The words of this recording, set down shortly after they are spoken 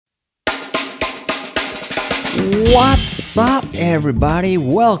What's up, everybody?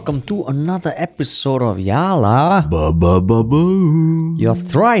 Welcome to another episode of Yala, your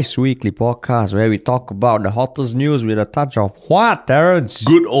thrice weekly podcast where we talk about the hottest news with a touch of what, Terrence?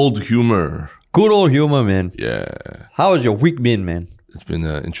 Good old humor. Good old humor, man. Yeah. How has your week been, man? It's been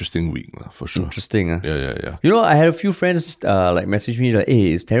an interesting week, for sure. Interesting, huh? Yeah. You know, I had a few friends message me like,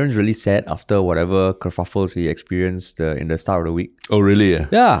 hey, is Terrence really sad after whatever kerfuffles he experienced in the start of the week? Oh, really? Yeah.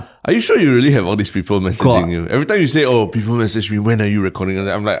 Yeah. Are you sure you really have all these people messaging God. you? Every time you say, oh, people message me, when are you recording?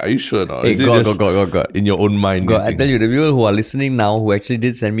 I'm like, are you sure or not? Hey, Is it God, just God. in your own mind? God, I tell you, the people who are listening now who actually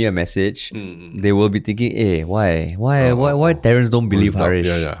did send me a message, they will be thinking, hey, why Terrence don't believe Harish?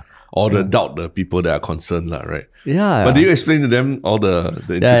 Yeah. Or the doubt the people that are concerned, right? Yeah. But do you explain to them all the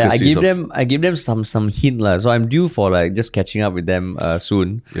intricacies I give them some hint lah. So I'm due for just catching up with them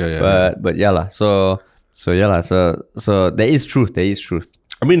soon. But yeah lah. So there is truth.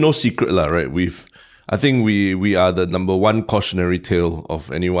 I mean, no secret right? I think we are the number one cautionary tale of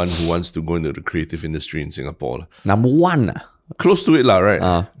anyone who wants to go into the creative industry in Singapore. Number one. Close to it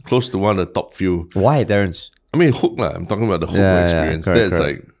right? Close to one of the top few. Why, Terrence? I mean, Hook I'm talking about the Hook experience. Correct.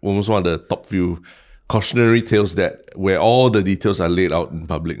 Like almost one of the top few cautionary tales where all the details are laid out in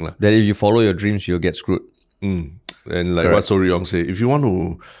public. That if you follow your dreams, you'll get screwed. And like what So Ryong say, if you want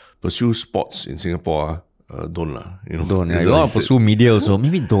to pursue sports in Singapore, don't lah. Don't. Yeah. You want to pursue media also,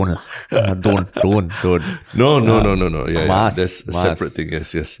 maybe don't lah. Don't. No. Yeah, must. That's a separate thing.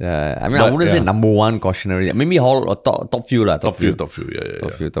 Yes. Yeah. I mean, I wouldn't say number one cautionary. Maybe top few lah. Top few.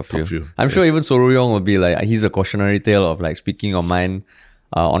 Yeah. Top few. I'm sure even So Ryong will be like, he's a cautionary tale of like speaking your mind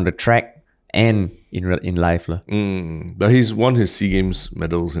on the track and in life lah. But he's won his SEA Games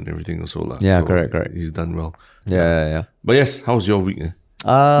medals and everything also lah. Yeah, so correct. He's done well. Yeah. But yes, how's your week?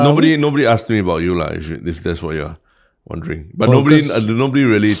 Nobody asked me about you lah. If that's what you're wondering. But nobody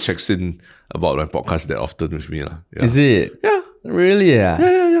really checks in about my podcast that often with me lah. Yeah. Is it? Yeah. Really?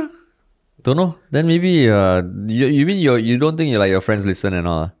 Yeah. Don't know. Then maybe you mean you don't think your friends listen and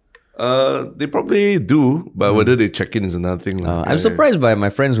all? They probably do, but whether they check in is another thing. I'm surprised by my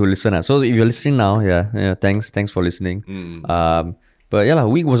friends who listen. So if you're listening now, thanks for listening. But yeah,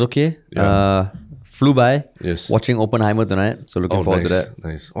 week was okay. Yeah. Flew by. Yes. Watching Oppenheimer tonight, so looking forward to that.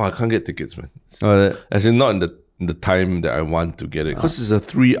 Nice. Oh, I can't get tickets, man. Oh, As in, not in the time that I want to get it, because it's a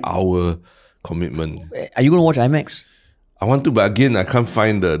 3-hour commitment. Are you gonna watch IMAX? I want to, but again, I can't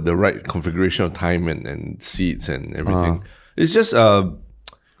find the right configuration of time and seats and everything. It's just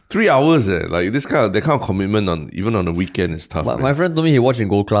 3 hours. Like that kind of commitment even on a weekend is tough. My friend told me he watched in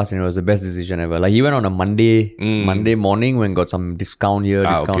gold class and it was the best decision ever. Like he went on a Monday morning when got some discount here,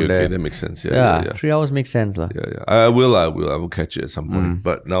 discount there. Okay, that makes sense. Yeah. 3 hours makes sense lah. Yeah. I will catch it at some point.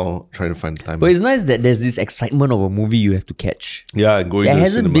 But now trying to find the time. But it's nice that there's this excitement of a movie you have to catch. Yeah, going. There to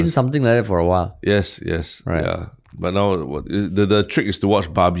hasn't cinemas. been something like that for a while. Yes. Right. Yeah. But now the trick is to watch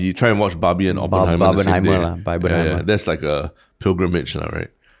Barbie. Try and watch Barbie and Oppenheimer on the same day. Barbenheimer. That's like a pilgrimage, right?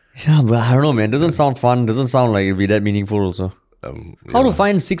 Yeah, but I don't know, man. Doesn't sound fun. Doesn't sound like it'd be that meaningful also. How to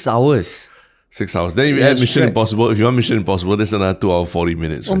find 6 hours? 6 hours. Then if you add Mission Impossible, if you want Mission Impossible, that's another 2 hour 40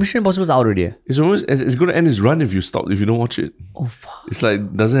 minutes. Oh, Mission Impossible's out already. It's going to end its run if you don't watch it. Oh, fuck. It's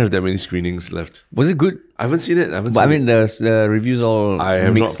like doesn't have that many screenings left. Was it good? I haven't seen it. I mean, the reviews all I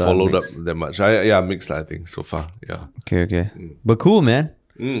have mixed, not followed up that much. Mixed I think so far. Yeah. Okay. But cool, man.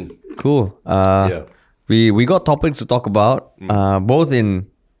 Cool. Yeah. We got topics to talk about, both in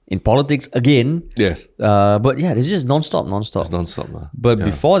politics again. Yes. But yeah, it's just non-stop. It's non-stop. But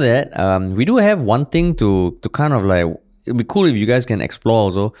before that, we do have one thing to kind of like, it'd be cool if you guys can explore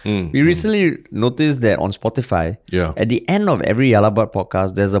also. We recently noticed that on Spotify, at the end of every Yalabat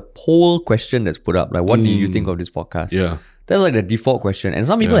podcast, there's a poll question that's put up. Like, what do you think of this podcast? Yeah. That's like the default question. And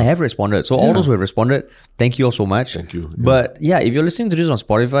some people have responded. So all those who have responded, thank you all so much. Thank you. Yeah. But yeah, if you're listening to this on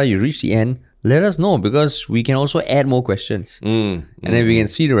Spotify, you reach the end, let us know because we can also add more questions. And then we can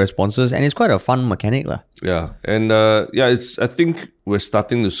see the responses. And it's quite a fun mechanic lah. Yeah. And I think we're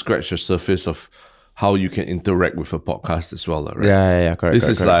starting to scratch the surface of how you can interact with a podcast as well, right? Yeah, correct. This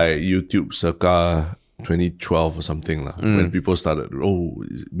is like YouTube circa 2012 or something when people started,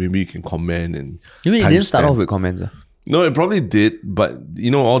 maybe you can comment and You mean it didn't start off with comments? No, it probably did, but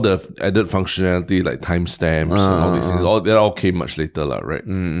all the added functionality like timestamps and all these things, that all came much later, right?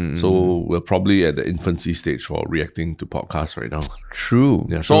 So we're probably at the infancy stage for reacting to podcasts right now. True.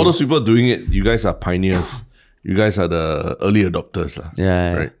 Yeah. So all those people doing it, you guys are pioneers. You guys are the early adopters.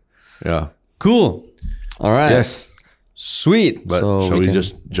 Yeah. Right? Yeah. Cool. All right. Yes. Sweet. But shall we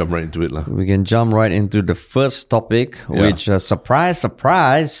just jump right into it? We can jump right into the first topic, which, surprise,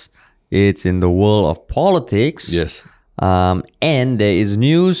 it's in the world of politics. Yes. And there is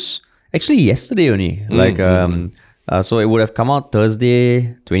news Actually, yesterday only. So it would have come out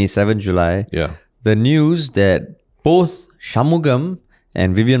Thursday, 27 July. Yeah. The news that both Shanmugam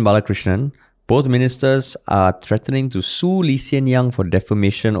and Vivian Balakrishnan, both ministers, are threatening to sue Hsien for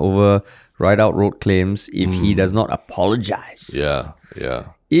defamation over ride-out road claims if he does not apologize. Yeah.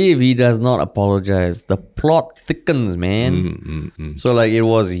 If he does not apologize, the plot thickens, man. So it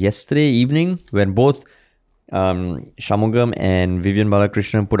was yesterday evening when both Shanmugam and Vivian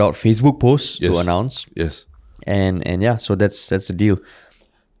Balakrishnan put out Facebook posts to announce. Yes. And yeah, so that's the deal.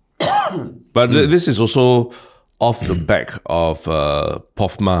 But this is also off the back of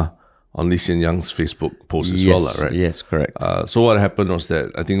POFMA on Hsien Facebook post as well, right? Yes, correct. So what happened was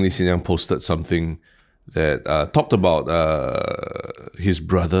that I think Hsien posted something that talked about his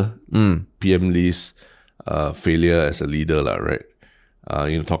brother, PM Lee's failure as a leader, right?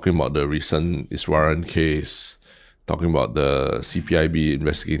 Talking about the recent Iswaran case, talking about the CPIB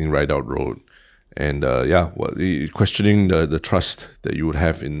investigating Ride Out Road, and questioning the trust that you would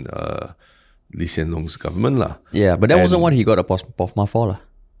have in Hsien Loong's government, lah. Yeah, but that wasn't what he got a POFMA for, lah.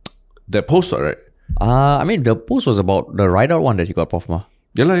 That post, right? I mean, the post was about the Ride Out one that he got POFMA.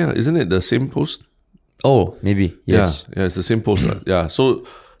 Yeah. Isn't it the same post? Oh, maybe. Yes. Yeah, it's the same post. Yeah. So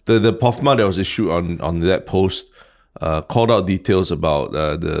the POFMA that was issued on that post called out details about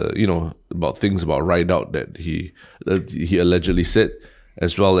about things about Ride Out that he allegedly said,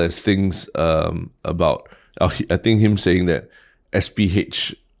 as well as things about I think him saying that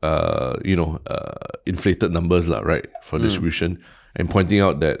SPH inflated numbers, right, for distribution, and pointing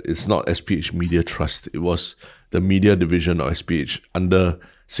out that it's not SPH Media Trust, it was the media division of SPH under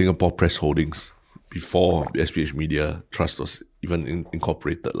Singapore Press Holdings before SPH Media Trust was even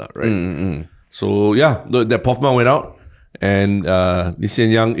incorporated, right? So yeah, that POFMA went out, and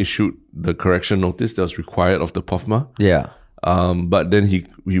Hsien issued the correction notice that was required of the POFMA. Yeah. But then he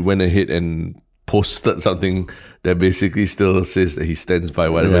went ahead and posted something that basically still says that he stands by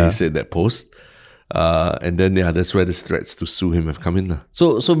whatever he said in that post. And then that's where the threats to sue him have come in.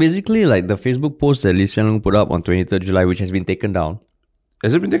 So basically, the Facebook post that Hsien Loong put up on 23rd July, which has been taken down.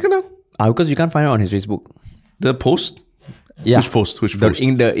 Has it been taken down? Because you can't find it on his Facebook. The post? Yeah. Which post?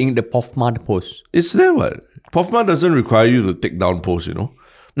 In the POFMA post. It's there, what? POFMA doesn't require you to take down posts,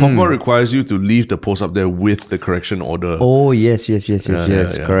 POFMA requires you to leave the post up there with the correction order. Oh, yes.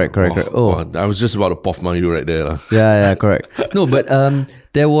 Correct. Oh, I was just about to POFMA you right there. Yeah, correct. No, but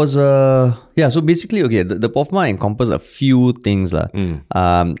there was so basically, okay, the POFMA encompassed a few things, and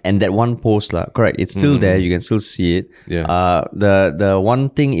that one post, correct, it's still there, you can still see it. Yeah. The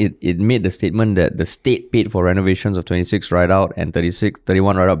one thing, it made the statement that the state paid for renovations of 26 Ride Out and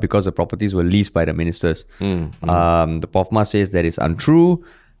 31 Ride Out because the properties were leased by the ministers. The POFMA says that is untrue.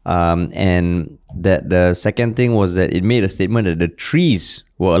 And that the second thing was that it made a statement that the trees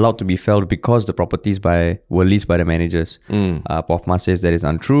were allowed to be felled because the properties were leased by the managers. POFMA says that is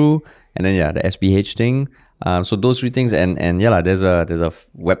untrue. And then the SPH thing. So those three things, and there's a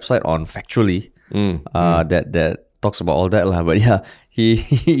website on Factually that talks about all that, but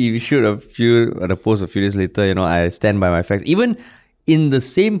he issued a post a few days later. I stand by my facts. Even in the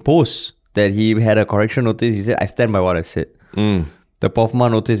same post that he had a correction notice, he said, I stand by what I said. The POFMA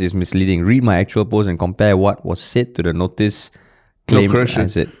notice is misleading. Read my actual post and compare what was said to the notice claims I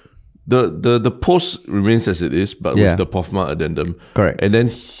said. The post remains as it is, but with the POFMA addendum. Correct. And then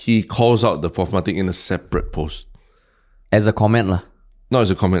he calls out the POFMA thing in a separate post. As a comment, lah. Not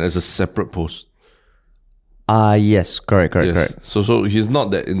as a comment, as a separate post. Yes. Correct. So he's not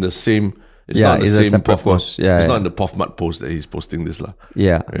that in the same... It's a separate post. It's not in the POFMA post that he's posting this, lah.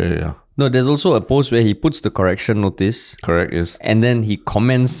 Yeah. Yeah. No, there's also a post where he puts the correction notice. Correct, yes. And then he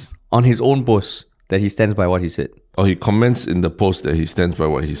comments on his own post that he stands by what he said. Oh, he comments in the post that he stands by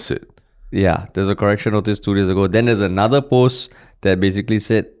what he said. Yeah, there's a correction notice 2 days ago. Then there's another post that basically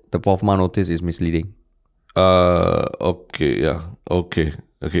said the POFMA notice is misleading. Okay, yeah. Okay,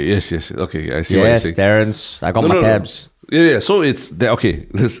 yes. Okay, I see what you're saying. Yes, Terrence, I got my tabs. Yeah, so it's there. Okay,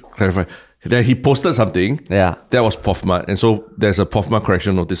 let's clarify. Then he posted something. Yeah. That was POFMA. And so there's a POFMA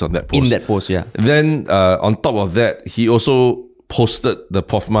correction notice on that post. In that post, yeah. Then on top of that, he also posted the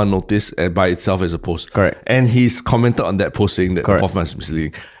POFMA notice by itself as a post. Correct. And he's commented on that post saying that the POFMA is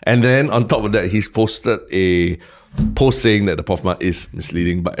misleading. And then on top of that, he's posted a post saying that the POFMA is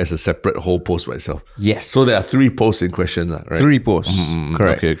misleading, but as a separate whole post by itself. Yes. So there are 3 posts in question, right? 3 posts.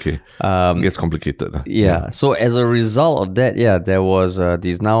 Correct. Okay. It gets complicated. Yeah. So as a result of that, there was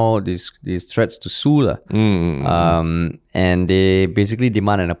these threats to sue. And they basically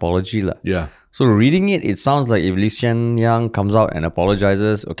demand an apology. Yeah. So reading it sounds like if Hsien comes out and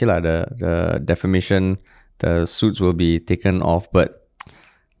apologizes, okay, the defamation, the suits will be taken off. But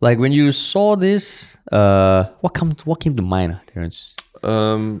Like when you saw this, what came to mind, Terence?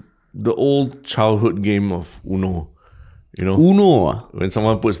 The old childhood game of Uno. You know, Uno. When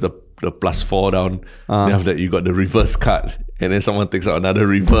someone puts the +4 down, then after that you got the reverse card, and then someone takes out another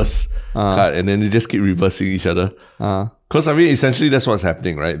reverse card, and then they just keep reversing each other. Because I mean, essentially that's what's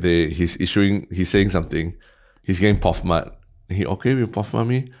happening, right? He's saying something, he's getting POFMAT. He okay with POFMAT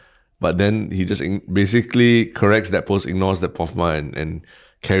me, but then he just basically corrects that post, ignores that POFMAT, and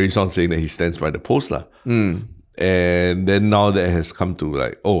carries on saying that he stands by the post lah. And then now that has come to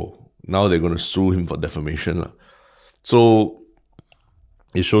like, now they're going to sue him for defamation lah. So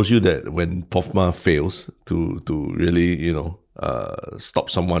it shows you that when POFMA fails to really, stop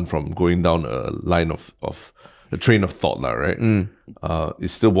someone from going down a line of a train of thought, right? It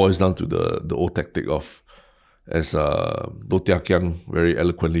still boils down to the old tactic of, as Do Tia Kiang very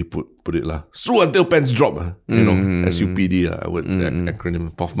eloquently put it, sue until pants drop, SUPD, I would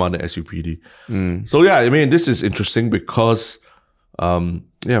acronym POFMA, the SUPD. So yeah, I mean, this is interesting because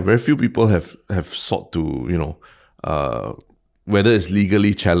very few people have sought to, whether it's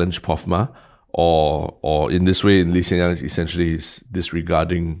legally challenged POFMA or in this way, Lee Hsien Yang is essentially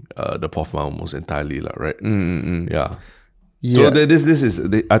disregarding the POFMA almost entirely, right? Yeah. So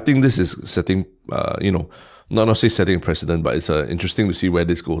I think this is setting, not say setting a precedent, but it's interesting to see where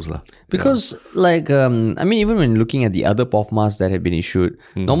this goes. Because even when looking at the other POFMAs that have been issued,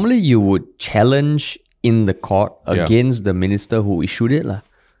 normally you would challenge in the court against the minister who issued it.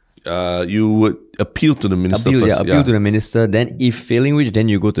 You would appeal to the minister first. Appeal to the minister. Then if failing which, then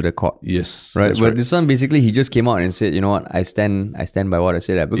you go to the court. Yes. Right. But this one, basically, he just came out and said, you know what, I stand by what I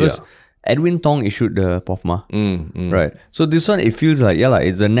said. Because Edwin Tong issued the POFMA. Right. So this one, it feels like,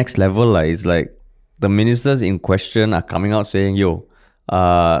 it's the next level. It's like the ministers in question are coming out saying, you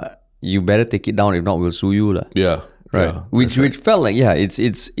better take it down. If not, we'll sue you. Yeah. Right. Yeah, which felt like,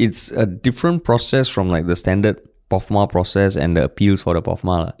 it's a different process from like the standard POFMA process and the appeals for the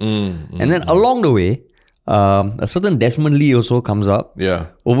POFMA. And then along the way, a certain Desmond Lee also comes up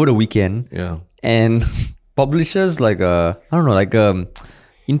over the weekend and publishes like a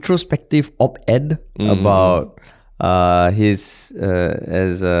introspective op-ed about his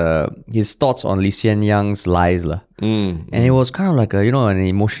thoughts on Lee Hsien Yang's lies. And it was kind of like an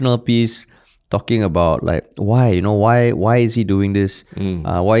emotional piece talking about like why is he doing this?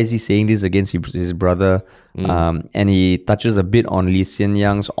 Why is he saying this against his brother? And he touches a bit on Lee Hsien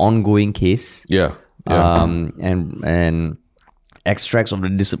Yang's ongoing case. And extracts of the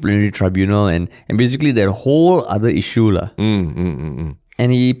disciplinary tribunal and basically that whole other issue. And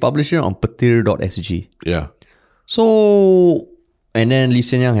he published it on petir.sg. So, and then Lee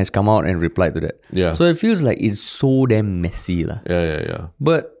Hsien Yang has come out and replied to that. So it feels like it's so damn messy.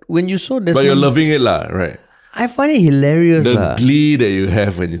 But when you saw this, but you're loving it, right? I find it hilarious. The glee that you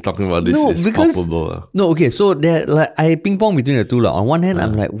have when you're talking about this is palpable. So I ping pong between the two. On one hand,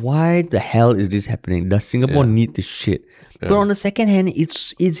 I'm like, why the hell is this happening? Does Singapore need this shit? But on the second hand,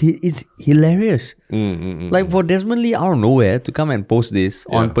 it's hilarious. Like for Desmond Lee out of nowhere to come and post this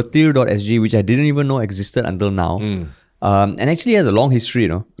on petir.sg, which I didn't even know existed until now. And actually has a long history,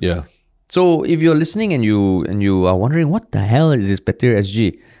 So if you're listening and you are wondering what the hell is this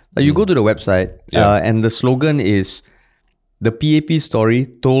petir.sg, you go to the website and the slogan is the PAP story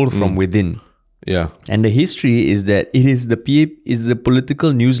told from within. And the history is that it is the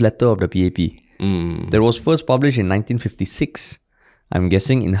political newsletter of the PAP. That was first published in 1956. I'm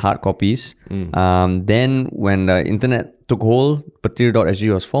guessing in hard copies. Then when the internet took hold,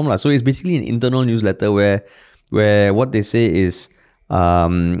 petir.sg was formed. So it's basically an internal newsletter where what they say is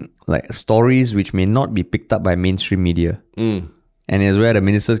like stories which may not be picked up by mainstream media. And it's where the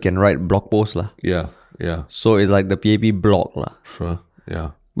ministers can write blog posts. So it's like the PAP blog. Sure.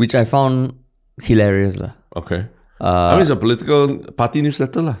 Which I found hilarious. Okay. I mean, it's a political party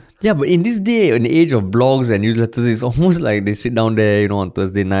newsletter. Yeah, but in this day, in the age of blogs and newsletters, it's almost like they sit down there, on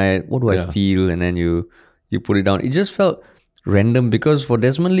Thursday night. What do I feel? And then you put it down. It just felt random because for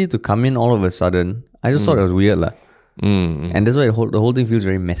Desmond Lee to come in all of a sudden, I just thought it was weird. And that's why the whole thing feels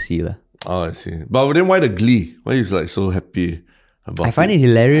very messy. Oh, I see. But then why the glee? Why is like so happy about I find it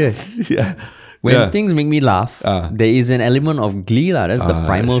hilarious. When things make me laugh, there is an element of glee. That's the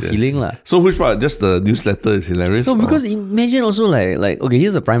primal feeling. So which part? Just the newsletter is hilarious? No, because imagine also like okay,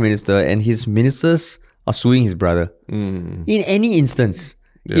 here's the Prime Minister and his ministers are suing his brother. In any instance,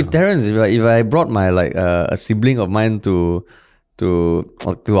 if Terence, if I brought my a sibling of mine to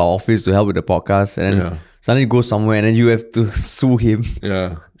our office to help with the podcast and suddenly go somewhere and then you have to sue him.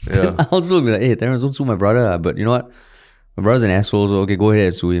 Then I'll also be like, hey, Terence, don't sue my brother. But you know what? My brother's an asshole, so okay, go ahead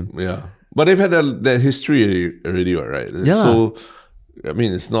and sue him. But they've had that history already, right? Yeah. So I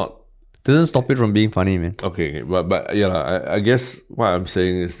mean, it's not. Doesn't stop it from being funny, man. Okay, but yeah, I guess what I'm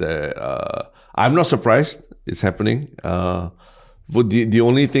saying is that I'm not surprised it's happening. The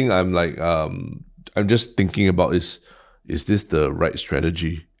only thing I'm like, I'm just thinking about is this the right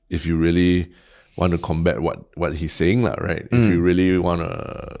strategy if you really want to combat what he's saying, right? If you really want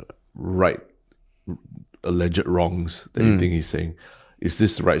to right alleged wrongs that you think he's saying, is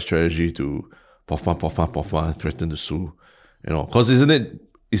this the right strategy to pofma, threaten to sue? You know, because isn't it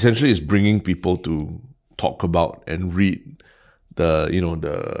essentially it's bringing people to talk about and read the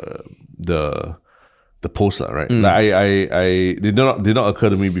post, right? Like I did not occur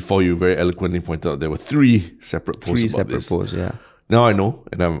to me before you very eloquently pointed out there were three separate posts. Posts, yeah. Now I know,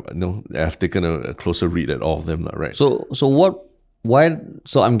 and I've taken a closer read at all of them, right? So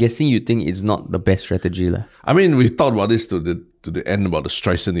I'm guessing you think it's not the best strategy, lah. I mean, we talked about this to the end about the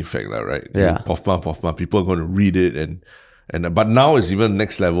Streisand effect, right? Yeah. Pofma, people are going to read it but now it's even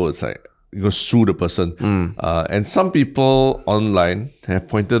next level. It's like you're going to sue the person. And some people online have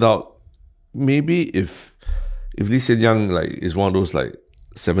pointed out maybe if Lee Hsien Yang like is one of those like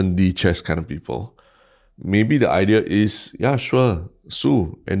 7D chess kind of people, maybe the idea is, yeah, sure,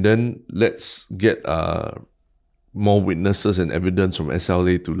 sue, and then let's get more witnesses and evidence from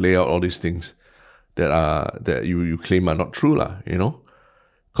SLA to lay out all these things that you claim are not true, you know?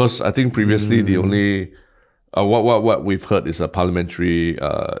 Because I think previously the only what we've heard is a parliamentary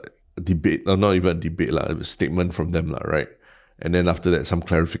debate, or not even a debate, a statement from them, right? And then after that, some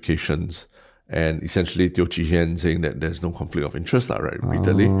clarifications, and essentially Teo Chee Hean saying that there's no conflict of interest, right?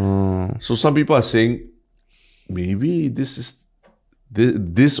 Repeatedly. So some people are saying maybe this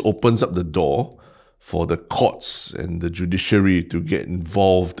opens up the door for the courts and the judiciary to get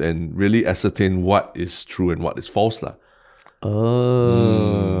involved and really ascertain what is true and what is false,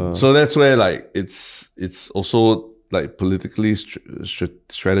 So that's where like it's also like politically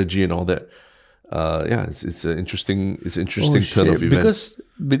strategy and all that. It's an interesting turn of events.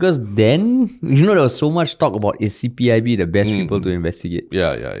 Because then there was so much talk about is CPIB the best people to investigate.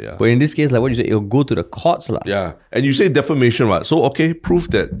 Yeah. But in this case, like what you said, it'll go to the courts, lah. Yeah, and you say defamation, right? So okay, prove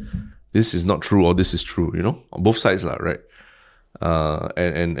that this is not true or this is true. On both sides, lah, right?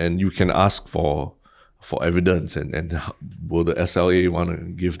 And you can ask for evidence and will the SLA want to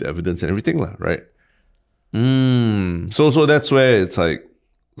give the evidence and everything, lah, right? So that's where it's like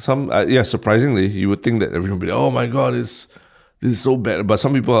surprisingly you would think that everyone would be like, oh my god, this is so bad. But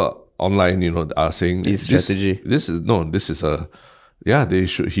some people online, are saying it's strategy. He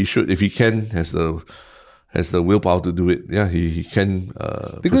should, if he can, has the willpower to do it. Yeah, he can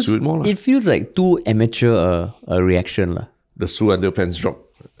pursue it more. It feels like too amateur a reaction, lah. The sue until pants drop.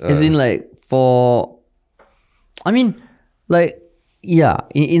 As in like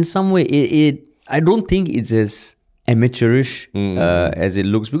in some way it I don't think it's as amateurish as it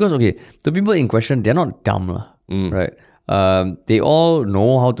looks, because the people in question, they're not dumb, right? They all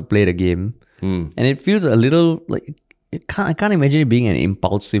know how to play the game, and it feels a little like I can't imagine it being an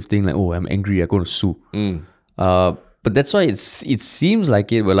impulsive thing like, oh, I'm angry, I'm going to sue. But that's why it seems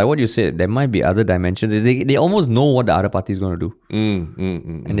like it. But like what you said, there might be other dimensions. They almost know what the other party is going to do,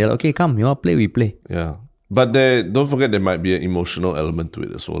 and they're like, okay, come, you want to play, we play. Yeah, but don't forget there might be an emotional element to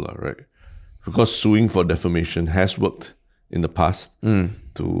it as well, right? Because suing for defamation has worked in the past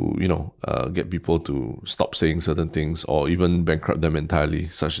to get people to stop saying certain things or even bankrupt them entirely,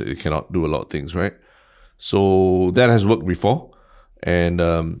 such that they cannot do a lot of things, right? So that has worked before, and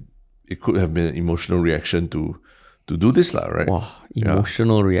it could have been an emotional reaction to do this, right? Wow,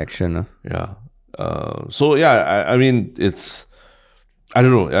 emotional reaction. Yeah. I mean, it's, I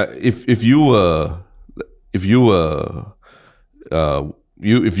don't know, if you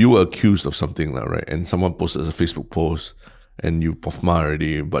were accused of something, right, and someone posted a Facebook post and you pofma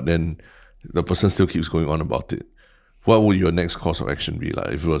already, but then the person still keeps going on about it, what would your next course of action be,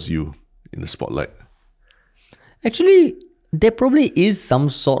 like, if it was you in the spotlight? Actually, there probably is some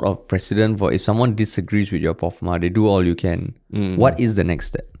sort of precedent for if someone disagrees with your pofma, they do all you can. What is the next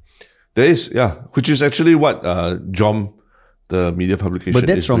step? There is, which is actually what JOM, the media publication, but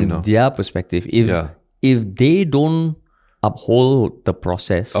that's from their perspective. If they don't uphold the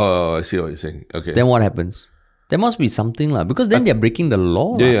process, I see what you're saying. Okay, then what happens? There must be something, because then they're breaking the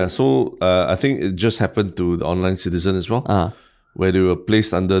law. Yeah. So I think it just happened to the Online Citizen as well, where they were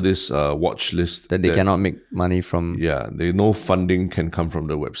placed under this watch list that they cannot make money from. Yeah, no funding can come from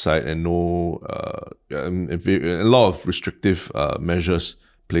the website, and no a lot of restrictive measures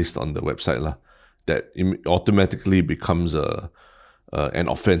placed on the website, that automatically becomes an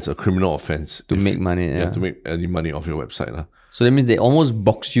offense, a criminal offense, to make money. To make any money off your website. So that means they almost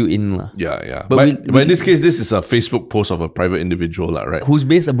box you in. La. Yeah. But in this case, this is a Facebook post of a private individual, right? Who's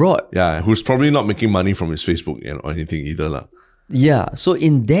based abroad. Yeah, who's probably not making money from his Facebook or anything either. La. Yeah, so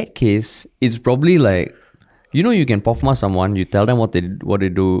in that case, it's probably like, you can POFMA someone, you tell them what they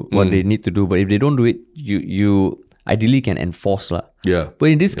do, what they need to do, but if they don't do it, you ideally can enforce. La. Yeah. But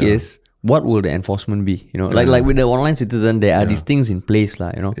in this case, what will the enforcement be? Like with the online citizen, there are these things in place.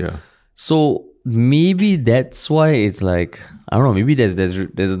 La, Yeah. So maybe that's why it's like, I don't know, maybe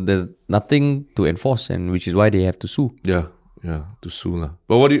there's nothing to enforce, and which is why they have to sue. Yeah, to sue. La.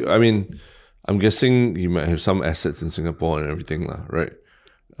 But I'm guessing he might have some assets in Singapore and everything, la, right?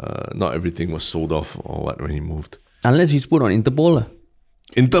 Not everything was sold off or what when he moved. Unless he's put on Interpol. La.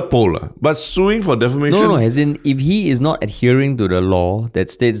 Interpol, la. But suing for defamation? No, as in, if he is not adhering to the law that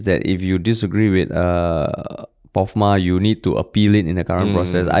states that if you disagree with POFMA, you need to appeal it in the current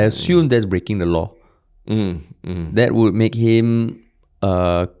process. I assume that's breaking the law. That would make him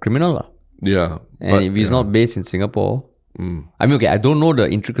a criminal. La. Yeah. And if he's not based in Singapore, I mean, okay, I don't know the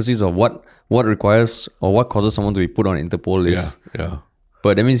intricacies of what requires or what causes someone to be put on Interpol list. Yeah.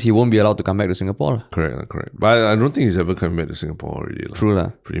 But that means he won't be allowed to come back to Singapore. La. Correct. But I don't think he's ever coming back to Singapore already. La. True. La.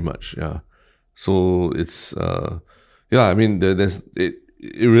 Pretty much, yeah. So it's, I mean, there's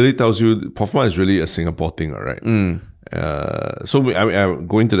it really tells you POFMA is really a Singapore thing, all right? So I'm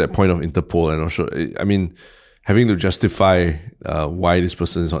going to that point of Interpol, and also, I mean, having to justify why this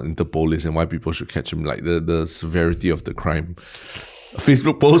person is on Interpol list and why people should catch him, like the severity of the crime. A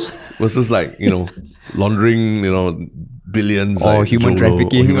Facebook post versus like, laundering, billions. Or like human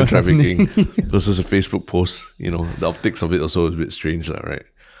trafficking. Human trafficking versus a Facebook post. The optics of it also is a bit strange, right?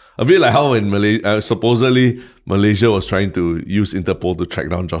 A bit like how in Malaysia, supposedly Malaysia was trying to use Interpol to track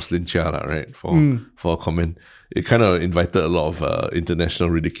down Jocelyn Chia, right? For a comment. It kind of invited a lot of international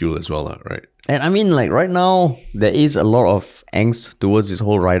ridicule as well, right? And I mean, like right now, there is a lot of angst towards this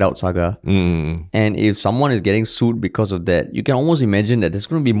whole ride out saga. And if someone is getting sued because of that, you can almost imagine that there's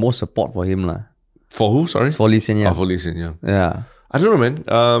going to be more support for him. La. For who? Sorry? For Hsien, yeah. For Hsien, yeah. Yeah. I don't know,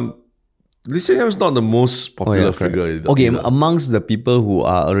 man. Hsien is not the most popular figure. Okay, amongst the people who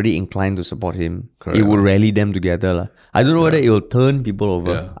are already inclined to support him, it will rally them together. La. I don't know whether it will turn people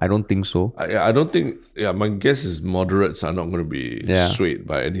over. Yeah. I don't think so. I don't think... Yeah, my guess is moderates are not going to be swayed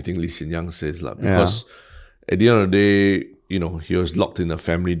by anything Hsien says. La, because at the end of the day, he was locked in a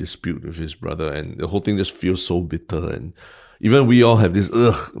family dispute with his brother, and the whole thing just feels so bitter. And even we all have this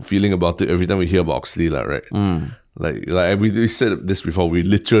feeling about it every time we hear about Oxley, la, right? Like we said this before, we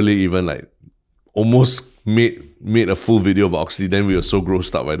literally even like almost made a full video about Oxley. Then we were so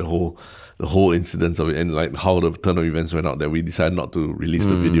grossed out by the whole incident of it and like how the turn of events went out that we decided not to release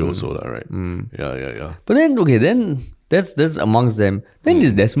the video also, right? Yeah. But then that's amongst them. Then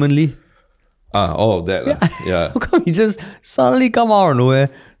there's Desmond Lee. That. Yeah. How come he just suddenly come out of nowhere?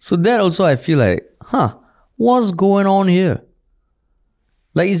 So that also I feel like, what's going on here?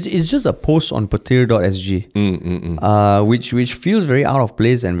 Like it's just a post on patir.sg, which feels very out of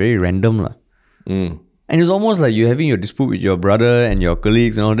place and very random. La. And it's almost like you're having your dispute with your brother and your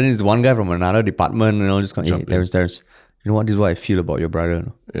colleagues, then there's one guy from another department, just come, hey, Terrence, you know what, this is what I feel about your brother.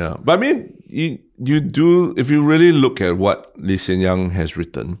 Yeah, but I mean, you do, if you really look at what Hsien has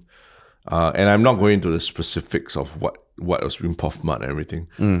written, and I'm not going into the specifics of what was being POFMA and everything.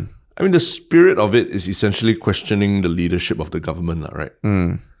 I mean, the spirit of it is essentially questioning the leadership of the government, right?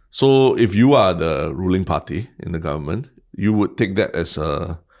 So if you are the ruling party in the government, you would take that as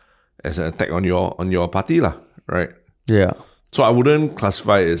an attack on your party, right? Yeah. So I wouldn't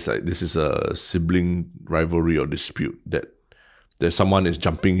classify it as like this is a sibling rivalry or dispute that someone is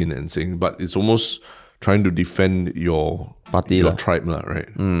jumping in and saying, but it's almost trying to defend your party, your tribe, right?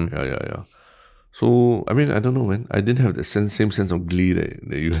 Yeah. So, I mean, I don't know, man. I didn't have the same sense of glee that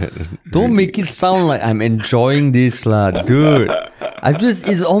you had. Don't make it sound like I'm enjoying this, dude.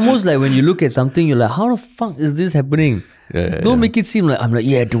 It's almost like when you look at something, you're like, how the fuck is this happening? Don't make it seem like I'm like,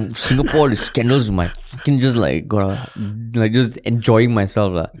 dude, Singapore, the scandals, my fucking just like, just enjoying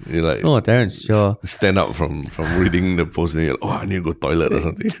myself. You're like, oh, Terrence, sure. Stand up from reading the post and you're like, I need to go toilet or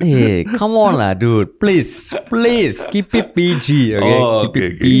something. Hey, come on, dude. Please, keep it PG, okay? Keep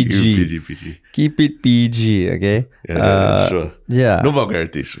it PG. PG. Keep it PG, okay? Yeah, sure. Yeah. No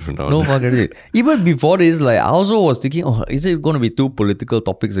vulgarities from now on. No vulgarities. Even before this, like, I also was thinking, is it going to be too political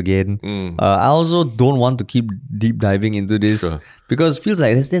topics again? I also don't want to keep deep diving into this because it feels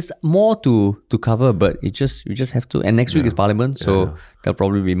like there's more to cover, but you just have to. And next week is Parliament, so there'll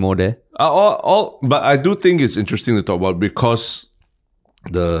probably be more there. But I do think it's interesting to talk about because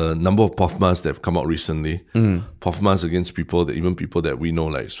the number of POFMAs that have come out recently, POFMAs against people that we know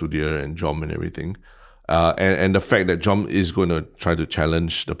like Sudhir and Jom and everything. And the fact that John is going to try to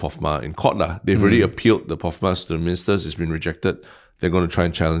challenge the POFMA in court. They've already appealed the POFMAs to the ministers. It's been rejected. They're going to try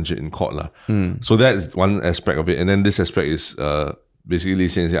and challenge it in court. So that is one aspect of it. And then this aspect is basically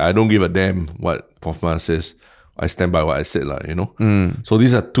saying, I don't give a damn what POFMA says. I stand by what I said. So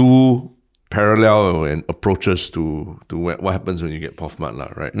these are two parallel approaches to what happens when you get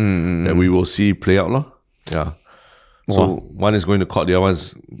POFMA, right? That we will see play out. Yeah. So one is going to court, the other one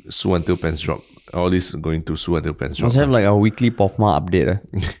is sue until pants drop. All these are going to sue until pants drop. Must have like a weekly POFMA update.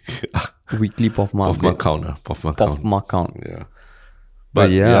 Weekly POFMA update. POFMA count. Yeah.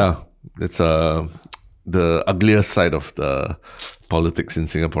 But yeah, that's the uglier side of the politics in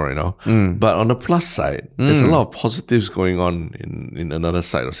Singapore right now. But on the plus side, there's a lot of positives going on in another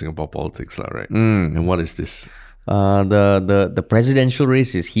side of Singapore politics, right? And what is this? The presidential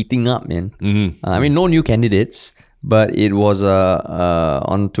race is heating up, man. I mean, no new candidates, but it was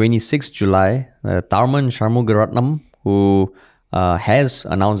on 26th July, Tharman Shanmugam, who has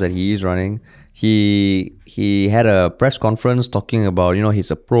announced that he is running. He had a press conference talking about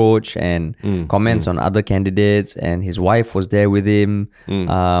his approach and comments on other candidates, and his wife was there with him,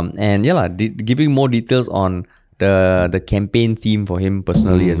 and giving more details on the campaign theme for him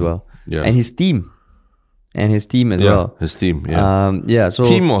personally as well, and his team as well. His team, yeah. So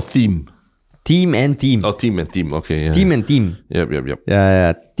team or theme? Team and team. Oh, team and team. Okay, yeah. Team and team. Yep.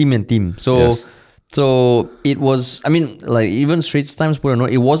 Yeah. Team and team. So. Yes. So it was, I mean, like even Straits Times put a note,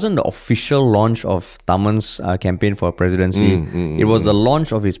 it wasn't the official launch of Tharman's campaign for presidency. It was the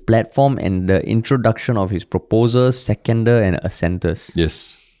launch of his platform and the introduction of his proposers, seconder and assenters.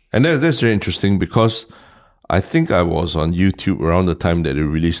 Yes. And that's very interesting because I think I was on YouTube around the time that they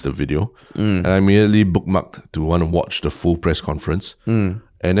released the video, and I immediately bookmarked to want to watch the full press conference. And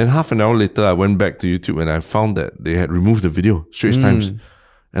then half an hour later, I went back to YouTube and I found that they had removed the video, Straits Times.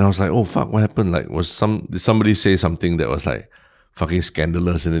 And I was like, oh fuck, what happened? Like, did somebody say something that was like fucking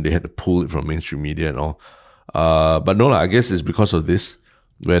scandalous and then they had to pull it from mainstream media and all? But no, I guess it's because of this,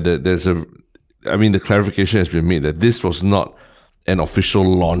 where the clarification has been made that this was not an official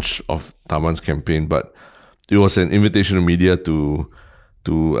launch of Tharman's campaign, but it was an invitation to media to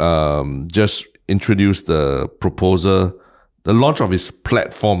just introduce the proposer, the launch of his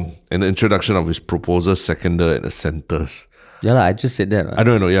platform and the introduction of his proposer, seconder and assenters. Yeah, I just said that. Right? I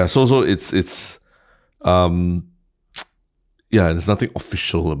don't know. Yeah, so it's there's nothing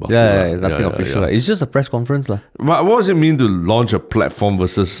official about it. Yeah, it's nothing official. It's just a press conference. But what does it mean to launch a platform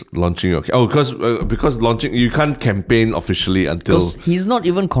versus launching your... because launching... You can't campaign officially until... Because he's not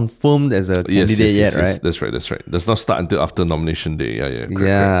even confirmed as a candidate yet, right? That's right. Does not start until after nomination day.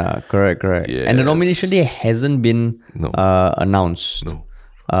 Correct. Yes. And the nomination day hasn't been announced. No.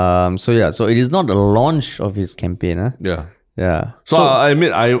 So it is not the launch of his campaign. Huh? Yeah. So I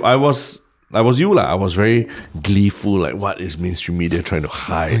admit, I was you, I was very gleeful, like, what is mainstream media trying to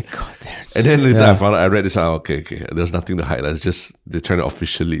hide? Oh my God, and then later I found out, I read this out, okay, there's nothing to hide. It's just, they're trying to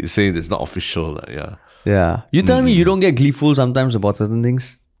officially, saying it's not official. Yeah. You tell me you don't get gleeful sometimes about certain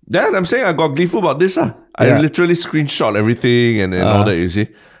things? Yeah, I'm saying I got gleeful about this. I literally screenshot everything and all that, you see.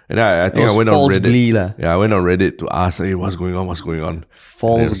 And I think I went on Reddit. Glee, I went on Reddit to ask, hey, what's going on?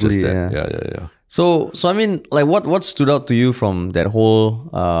 False glee, yeah. So I mean, like, what stood out to you from that whole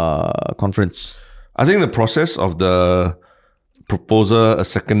conference? I think the process of the proposer, a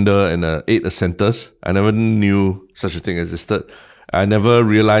seconder, and 8 assenters, I never knew such a thing existed. I never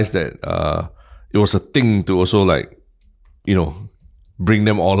realized that it was a thing to also, like, bring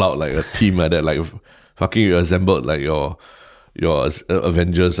them all out like a team like that, like fucking you assembled like your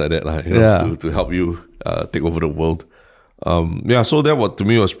Avengers like that, like, to help you take over the world. So that to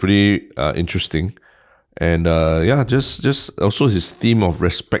me was pretty interesting, and just also his theme of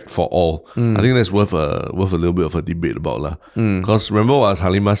respect for all. I think that's worth a little bit of a debate about because remember what was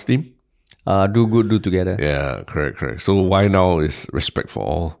Halima's theme? Do good, do together. Yeah, correct. So why now is respect for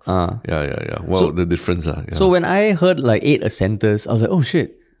all? Well, the difference? So when I heard like 8 assenters, I was like, oh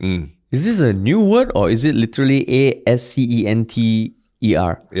shit, is this a new word or is it literally ASCENTER?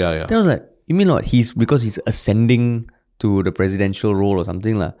 Yeah. Then I was like, you mean what? Because he's ascending to the presidential role or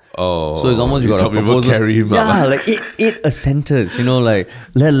something lah. Oh, so it's almost you got a proposal. Carry him up. Like 8 assenters, like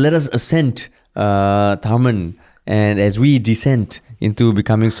let us ascent Tharman, and as we descend into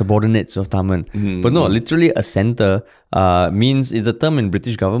becoming subordinates of Tharman. But no, literally assenter means, it's a term in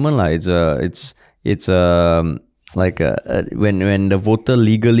British government lah. It's like when the voter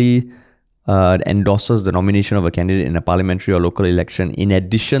legally endorses the nomination of a candidate in a parliamentary or local election in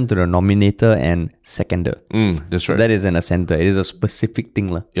addition to the nominator and seconder. That's right. So that is an assenter. It is a specific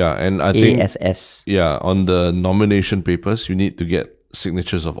thing. Yeah, and I think... ASS. Yeah, on the nomination papers, you need to get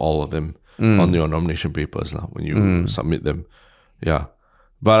signatures of all of them. on your nomination papers when you submit them. Yeah.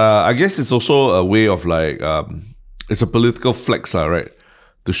 But I guess it's also a way of like, it's a political flex, right?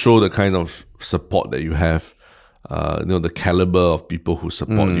 To show the kind of support that you have, the caliber of people who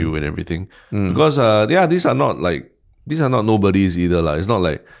support you and everything. Because, these are not nobodies either. It's not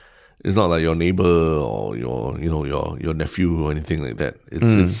like your neighbor or your nephew or anything like that.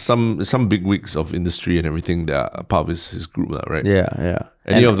 It's some big wigs of industry and everything that are part of his group, right? Yeah.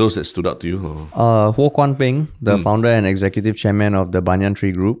 Any of those that stood out to you? Ho Kwan Peng, the founder and executive chairman of the Banyan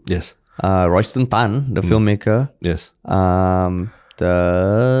Tree Group. Yes. Royston Tan, the filmmaker. Yes.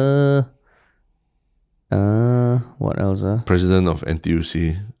 What else? President of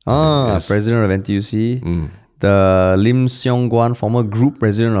NTUC. Yes. President of NTUC. The Lim Seong Guan, former group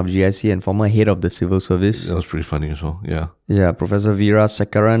president of GIC and former head of the civil service. That was pretty funny as well. Yeah. Yeah, Professor Veera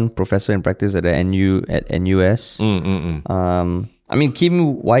Sekaran, professor in practice at the NUS.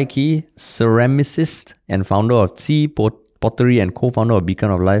 Kim Waiki, ceramicist and founder of Tsi Pottery and co-founder of Beacon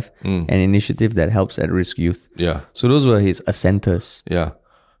of Life, an initiative that helps at-risk youth. Yeah. So those were his assenters. Yeah.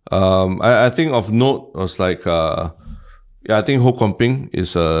 I think of note was like, I think Ho Kwan Peng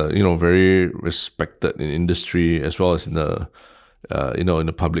is very respected in industry as well as in the in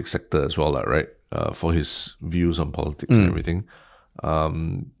the public sector as well, right? For his views on politics and everything.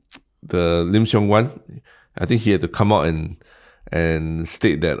 The Lim Seong Guan, I think he had to come out and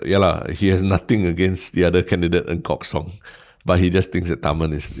state that he has nothing against the other candidate in Kok Song. But he just thinks that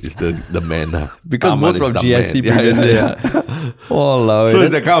Tharman is the man. Because Tharman both from GSC previously. Oh, so it's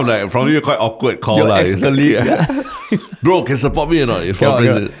that kind of like, from you, quite awkward call. Your ex-colleague. Bro, can support me or not? If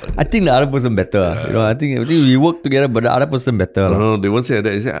president. I think the other person better. I think we work together, but the other person better. No, they won't say that.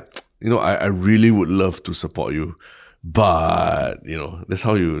 They say, I really would love to support you. But, that's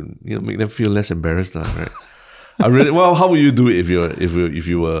how you make them feel less embarrassed, right? How would you do it if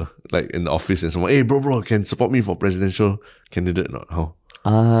you were like in the office and someone, hey bro, can support me for presidential candidate or not? How?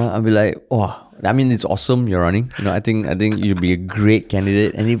 I'll be like, it's awesome you're running. I think you'd be a great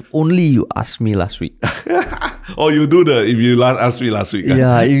candidate. And if only you asked me last week. You do if you asked me last week.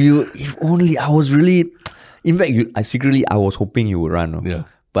 Yeah, if only I was really. In fact, I was hoping you would run. Yeah.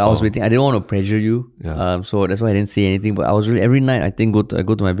 But I was waiting. I didn't want to pressure you. Yeah. So that's why I didn't say anything. But I was really, every night I think I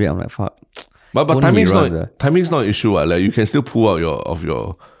go to my bed. I'm like, fuck. But timing's not an issue. Like you can still pull out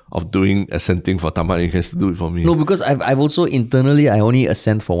of doing assenting for Tharman. You can still do it for me. No, because I've also internally I only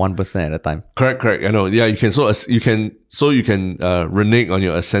assent for one person at a time. Correct. I know. Yeah, you can renege on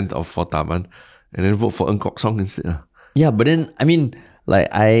your assent for Tharman and then vote for Ng Kok Song instead. Yeah, but then I'm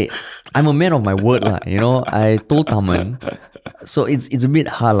a man of my word I told Tharman. So it's a bit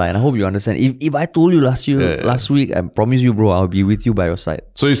hard and I hope you understand. If I told you last week, I promise you, bro, I'll be with you by your side.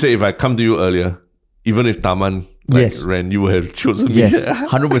 So you say if I come to you earlier, even if Tharman ran, you would have chosen me. Yes,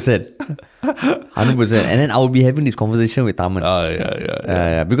 100%. 100%. And then I will be having this conversation with Tharman.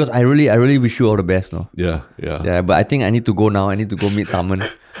 Yeah. Because I really wish you all the best, no? Yeah. Yeah, but I think I need to go now. I need to go meet Tharman.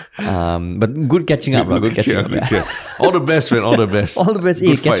 But good catching up, good catching up. Yeah. All the best, man. All the best. All the best.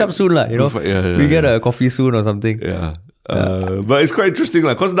 Hey, catch up soon, we get a coffee soon or something. Yeah. But it's quite interesting,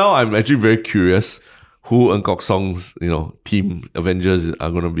 because now I'm actually very curious who Ng Kok Song's team Avengers are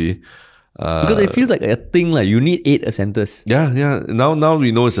going to be. Because it feels like a thing, you need 8 assenters. Yeah. Now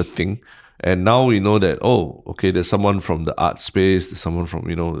we know it's a thing. And now we know that, there's someone from the art space, there's someone from,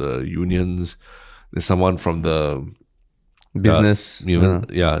 the unions, there's someone from the business.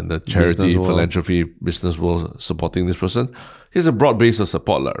 The charity, philanthropy, business world supporting this person. Here's a broad base of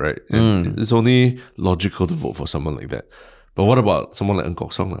support, right? And it's only logical to vote for someone like that. But what about someone like Ng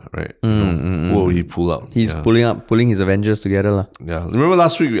Kok Song, right? Who will he pull out? He's pulling his Avengers together. Yeah. Remember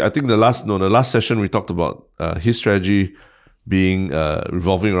last week, I think the last session we talked about his strategy being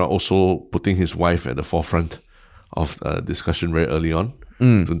revolving around also putting his wife at the forefront of discussion very early on.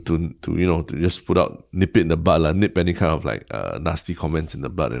 To just nip it in the bud, nip any kind of nasty comments in the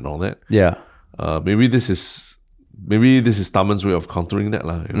bud and all that. Yeah. Maybe this is Tharman's way of countering that.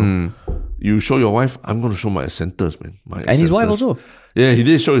 You show your wife, I'm going to show my assenters, man. And his wife also. Yeah, he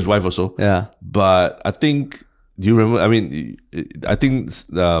did show his wife also. Yeah. But I think, do you remember? I think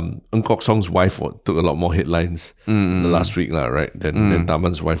Ng Kok Song's wife took a lot more headlines the last week, right? Than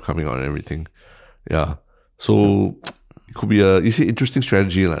Tharman's wife coming out and everything. Yeah. So it could be a interesting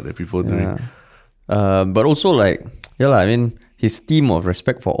strategy that people are doing. Yeah. But also his theme of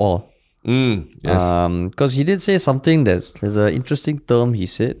respect for all. Yes. Because he did say something there's an interesting term he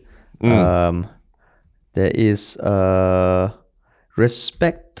said. There is a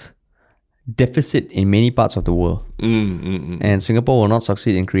respect deficit in many parts of the world. And Singapore will not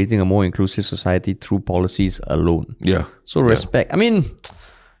succeed in creating a more inclusive society through policies alone. Yeah. So respect.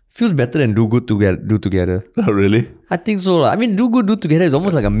 feels better than do good together. Do together. Oh, really? I think so. I mean, do good, do together is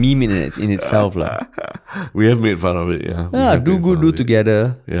almost like a meme in itself. We have made fun of it, yeah. Yeah, do good, do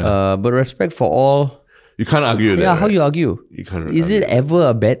together. Yeah. But respect for all. You can't argue with that. Yeah, how right? you argue? You can't Is it ever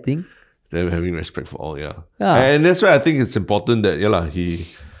a bad thing? Them having respect for all, yeah. Yeah. And that's why I think it's important that, he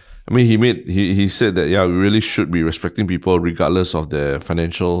said that, we really should be respecting people regardless of their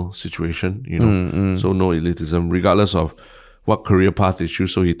financial situation, So no elitism, regardless of what career path they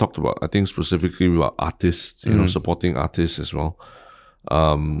choose. So he talked about, I think specifically about artists, supporting artists as well.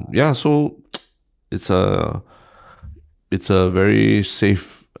 So it's a very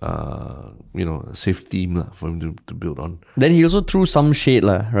safe, safe theme for him to build on. Then he also threw some shade,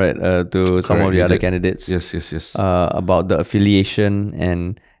 right, to some of the other candidates. Yes. About the affiliation,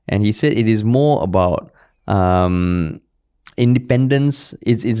 and he said it is more about independence.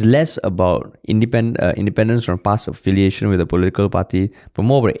 It's less about independence from past affiliation with a political party, but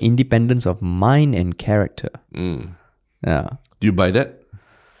more about independence of mind and character. Yeah. Do you buy that?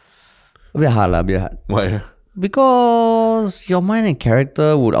 A bit hard. Why? Because your mind and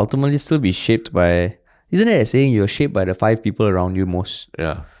character would ultimately still be shaped by... Isn't it a saying you're shaped by the 5 people around you most?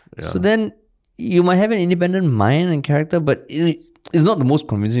 Yeah. So then you might have an independent mind and character, but it's not the most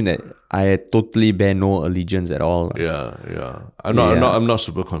convincing that I totally bear no allegiance at all. Yeah. I'm not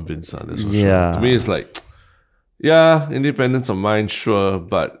super convinced. That's for sure. To me, it's like, independence of mind, sure,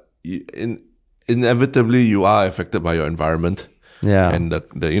 but inevitably you are affected by your environment. Yeah. And the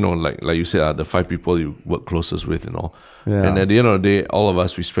like you said, the 5 people you work closest with and all. Yeah. And at the end of the day, all of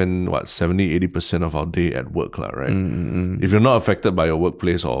us, we spend 70-80% of our day at work, right? If you're not affected by your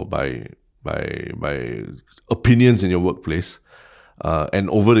workplace or by opinions in your workplace, and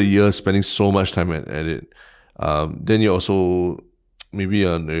over the years spending so much time at it, then you're also maybe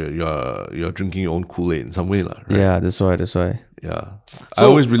you're drinking your own Kool-Aid in some way, right? Yeah, that's why. Yeah. So, I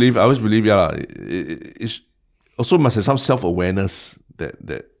always believe, it's also must have some self-awareness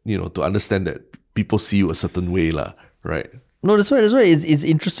that to understand that people see you a certain way, right? No, that's why it's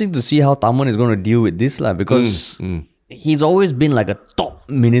interesting to see how Tharman is going to deal with this, because he's always been like a top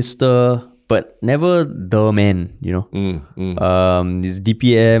minister, but never the man, This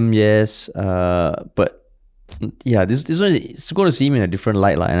DPM, yes, but yeah, this one is going to see him in a different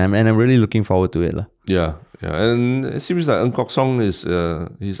light, and I'm really looking forward to it, Yeah, and it seems like Ng Kok Song is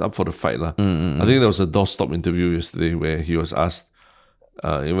he's up for the fight, I think there was a doorstop interview yesterday where he was asked,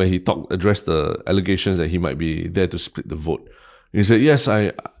 where he addressed the allegations that he might be there to split the vote. He said, "Yes,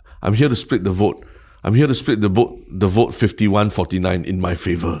 I'm here to split the vote. I'm here to split the vote 51-49 in my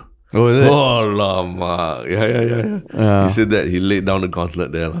favor." Oh, is it? Oh, lama. Yeah. He said that he laid down the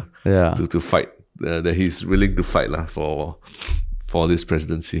gauntlet there, to fight. That he's willing to fight, for this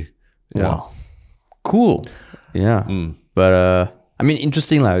presidency. Yeah. Wow. Cool. Yeah. But I mean,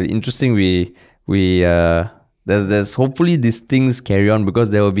 interesting. Interesting. We there's hopefully these things carry on,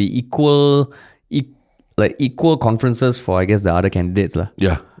 because there will be equal conferences for, I guess, the other candidates.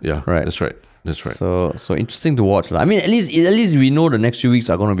 Yeah. Right. That's right. So interesting to watch. I mean, at least we know the next few weeks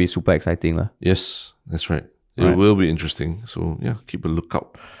are going to be super exciting. Yes, that's right. It will be interesting. So yeah, keep a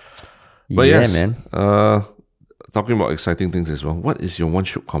lookout. But yes, man. Talking about exciting things as well. What is your one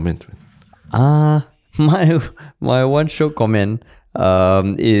shot comment? My one shot comment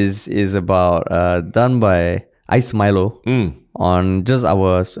is about done by Ice Milo on just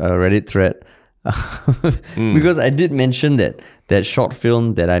our Reddit thread. Because I did mention that short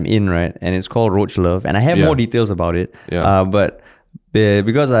film that I'm in, right? And it's called Roach Love, and I have more details about it. But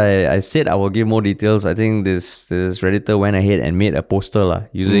because I said I will give more details, I think this Redditor went ahead and made a poster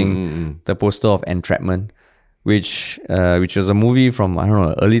using the poster of Entrapment, which was a movie from, I don't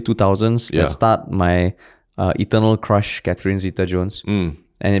know, early 2000s that starred my eternal crush Catherine Zeta-Jones, and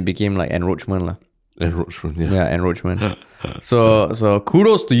it became like Enroachment. Enroachment, Enroachment. So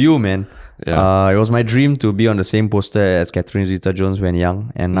kudos to you, man. It was my dream to be on the same poster as Catherine Zeta-Jones when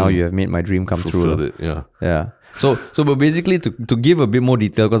young, and now you have made my dream come fulfilled true. It, yeah. So but basically, to give a bit more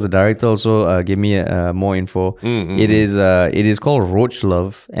detail, because the director also gave me more info. It is called Roach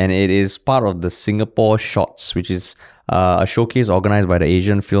Love, and it is part of the Singapore Shots, which is a showcase organized by the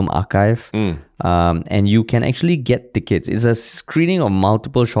Asian Film Archive. And you can actually get tickets. It's a screening of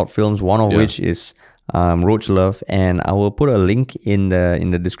multiple short films, one of which is Roach Love, and I will put a link in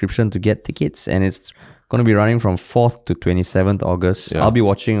the description to get tickets, and it's going to be running from 4th to 27th August. I'll be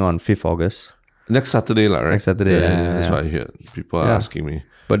watching on 5th August. Next Saturday, right? Next Saturday. That's what I hear. People are asking me.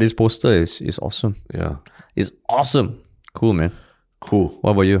 But this poster is awesome. Yeah. It's awesome. Cool, man. Cool.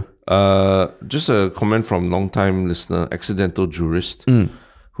 What about you? Just a comment from long-time listener, Accidental Jurist.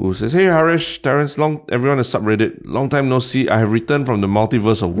 who says, "Hey Harish, Terrence, everyone is subreddit. Long time no see. I have returned from the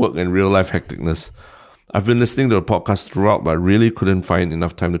multiverse of work and real life hecticness. I've been listening to the podcast throughout, but really couldn't find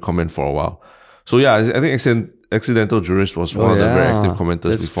enough time to comment for a while." So yeah, I think Accidental Jurist was one of the very active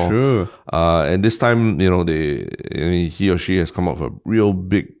commenters before. True. And this time, he or she has come up with a real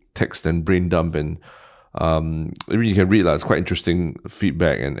big text and brain dump, and maybe you can read it's quite interesting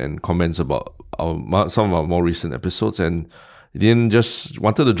feedback and comments about some of our more recent episodes. And Ian just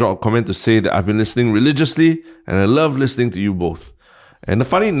wanted to drop a comment to say that I've been listening religiously and I love listening to you both. And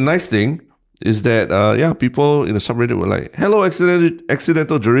the nice thing is that people in the subreddit were like, "Hello,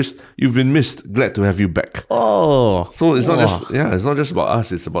 accidental jurist, you've been missed. Glad to have you back." Oh, so it's not just about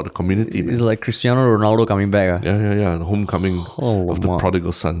us; it's about the community. It's like Cristiano Ronaldo coming back. Yeah. The homecoming of the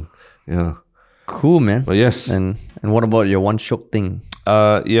prodigal son. Yeah, cool, man. But yes, and what about your one shock thing?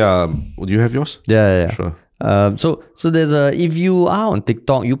 Do you have yours? Yeah. Sure. So there's if you are on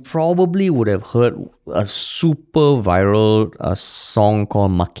TikTok, you probably would have heard a super viral song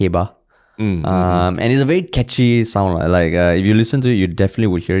called Makeba. And it's a very catchy sound. Like if you listen to it, you definitely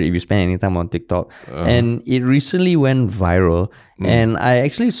would hear it if you spend any time on TikTok. And it recently went viral. And I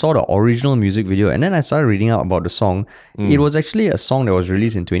actually saw the original music video, and then I started reading out about the song. It was actually a song that was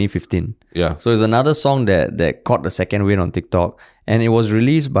released in 2015. Yeah. So it's another song that caught the second wave on TikTok, and it was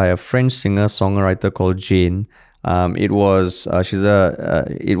released by a French singer-songwriter called Jane. It was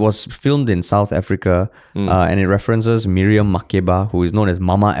filmed in South Africa, and it references Miriam Makeba, who is known as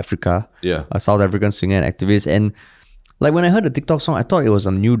Mama Africa, a South African singer and activist. And like when I heard the TikTok song, I thought it was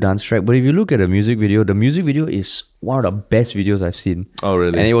some new dance track. But if you look at the music video is one of the best videos I've seen. Oh,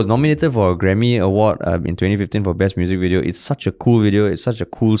 really? And it was nominated for a Grammy Award in 2015 for Best Music Video. It's such a cool video. It's such a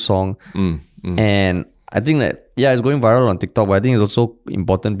cool song. And I think that, it's going viral on TikTok, but I think it's also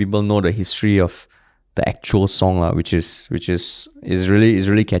important people know the history of the actual song, which is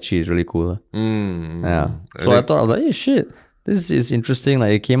really catchy. It's really cool. Yeah. So I was like, hey, shit, this is interesting.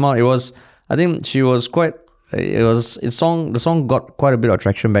 Like, it came out. I think she was quite. The song got quite a bit of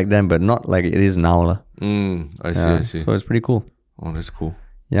traction back then, but not like it is now. I see. So it's pretty cool. Oh, that's cool.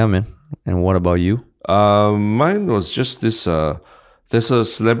 Yeah, man. And what about you? Mine was just this. There's a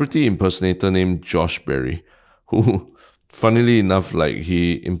celebrity impersonator named Josh Berry, who, funnily enough, like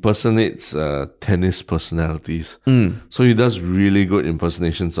he impersonates tennis personalities. So he does really good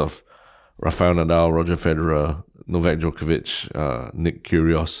impersonations of Rafael Nadal, Roger Federer, Novak Djokovic, Nick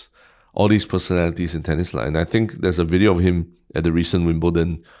Kyrgios, all these personalities in tennis. And I think there's a video of him at the recent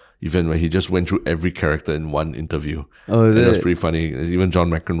Wimbledon event where he just went through every character in one interview. Oh, and that was pretty funny. Even John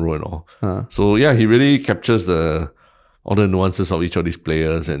McEnroe and all. So yeah, he really captures all the nuances of each of these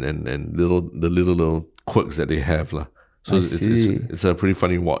players and the little quirks that they have. So it's a pretty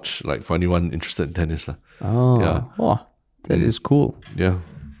funny watch, like for anyone interested in tennis. Oh, yeah. Oh, that is cool. Yeah.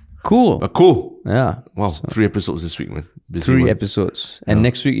 Cool. Cool. Yeah. Wow. 3 episodes this week, man. Busy 3 one. episodes. And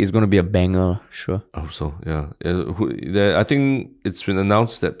next week is going to be a banger, sure. I hope so, yeah. I think it's been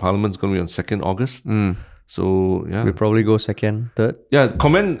announced that Parliament's going to be on 2nd August. So, yeah. We'll probably go 2nd, 3rd. Yeah,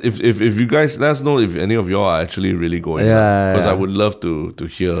 comment if you guys, let us know if any of y'all are actually really going. Because I would love to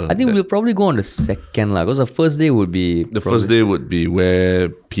hear. I think we'll probably go on the 2nd, because the first day would be... first day would be where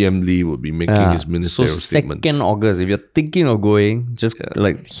PM Lee would be making his ministerial statement. 2nd August, if you're thinking of going, just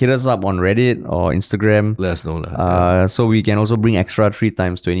hit us up on Reddit or Instagram. Let us know. So we can also bring extra 3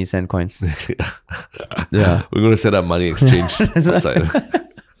 times 20 cent coins. Yeah. We're going to set up money exchange outside.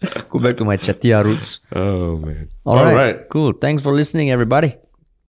 Go back to my Chatia roots. Oh, man. All right. Cool. Thanks for listening, everybody.